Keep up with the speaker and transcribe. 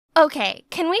Okay,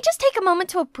 can we just take a moment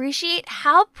to appreciate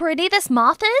how pretty this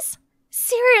moth is?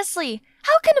 Seriously,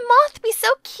 how can a moth be so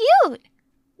cute?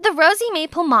 The rosy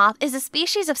maple moth is a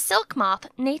species of silk moth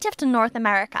native to North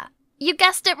America. You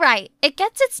guessed it right, it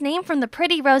gets its name from the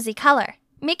pretty rosy color,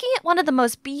 making it one of the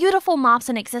most beautiful moths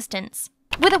in existence.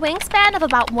 With a wingspan of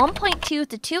about 1.2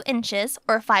 to 2 inches,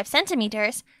 or 5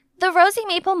 centimeters, the rosy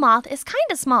maple moth is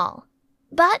kinda small.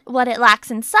 But what it lacks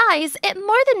in size, it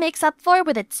more than makes up for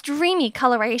with its dreamy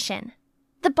coloration.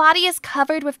 The body is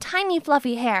covered with tiny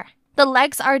fluffy hair. The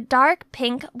legs are dark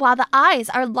pink while the eyes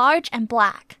are large and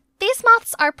black. These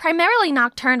moths are primarily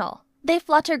nocturnal. They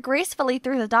flutter gracefully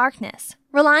through the darkness,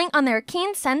 relying on their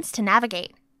keen sense to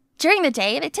navigate. During the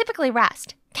day, they typically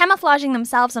rest, camouflaging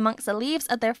themselves amongst the leaves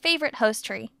of their favorite host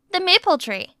tree, the maple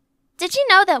tree. Did you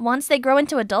know that once they grow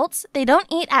into adults, they don't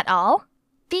eat at all?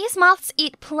 These moths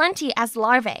eat plenty as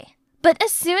larvae, but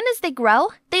as soon as they grow,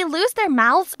 they lose their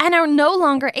mouths and are no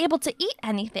longer able to eat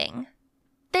anything.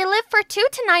 They live for 2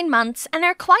 to 9 months and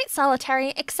are quite solitary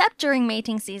except during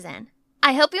mating season.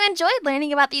 I hope you enjoyed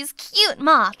learning about these cute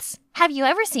moths. Have you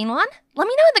ever seen one? Let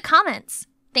me know in the comments.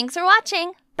 Thanks for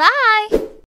watching.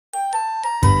 Bye!